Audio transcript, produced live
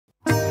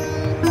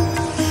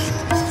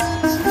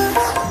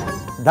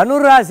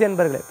தனுராசி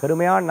என்பர்களே,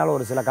 பெருமையான நாள்.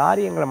 ஒரு சில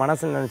காரியங்களை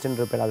மனசில் நினச்சிட்டு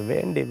இருப்பேன், அது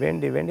வேண்டி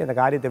வேண்டி வேண்டி அந்த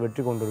காரியத்தை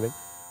வெற்றி கொண்டு வருவேன்.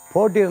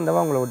 போட்டி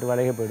இருந்தவன் உங்களை விட்டு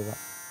விலகி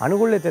போயிடுவான்.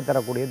 அனுகூலத்தை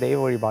தரக்கூடிய தெய்வ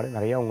வழிபாடு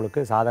நிறைய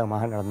உங்களுக்கு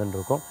சாதகமாக நடந்துட்டு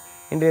இருக்கும்.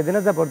 இன்றைய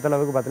தினத்தை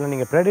பொறுத்தளவுக்கு பார்த்தீங்கன்னா,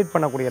 நீங்கள் ப்ரெடிக்ட்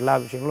பண்ணக்கூடிய எல்லா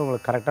விஷயங்களும்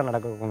உங்களுக்கு கரெக்டாக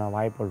நடக்கக்கூடிய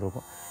வாய்ப்புகள்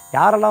இருக்கும்.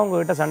 யாரெல்லாம்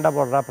உங்கள்கிட்ட சண்டை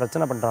போடுறா,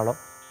 பிரச்சனை பண்ணுறாலோ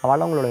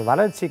அவளால் உங்களுடைய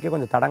வளர்ச்சிக்கு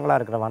கொஞ்சம் தடங்களாக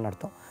இருக்கிறவான்னு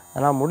அர்த்தம்.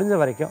 அதனால் முடிஞ்ச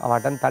வரைக்கும்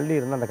அவட்டன் தள்ளி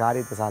இருந்து அந்த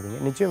காரியத்தை சாதிங்க.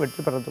 நிச்சயம்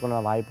வெற்றி பெறத்துக்குள்ள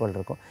வாய்ப்புகள்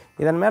இருக்கும்.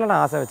 இதன் மேலே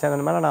நான் ஆசை வச்சேன்,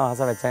 இதன் மேலே நான்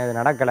ஆசை வச்சேன், இது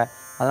நடக்கலை,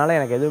 அதனால்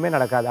எனக்கு எதுவுமே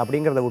நடக்காது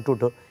அப்படிங்கிறத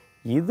விட்டுவிட்டு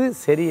இது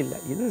சரியில்லை,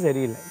 இது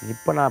சரியில்லை,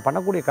 இப்போ நான்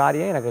பண்ணக்கூடிய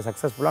காரியம் எனக்கு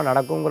சக்ஸஸ்ஃபுல்லாக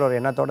நடக்குங்கிற ஒரு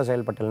எண்ணத்தோடு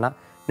செயல்பட்டேன்னா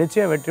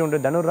நிச்சயம் வெற்றி உண்டு.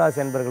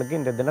 தனுராசி என்பவர்களுக்கு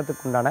இந்த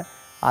தினத்துக்குண்டான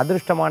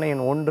அதிர்ஷ்டமான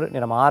எண் 1,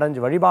 நிறம்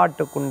ஆரஞ்சு.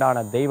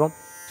 வழிபாட்டுக்குண்டான தெய்வம்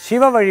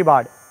சிவ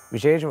வழிபாடு,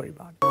 விசேஷ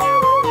வழிபாடு.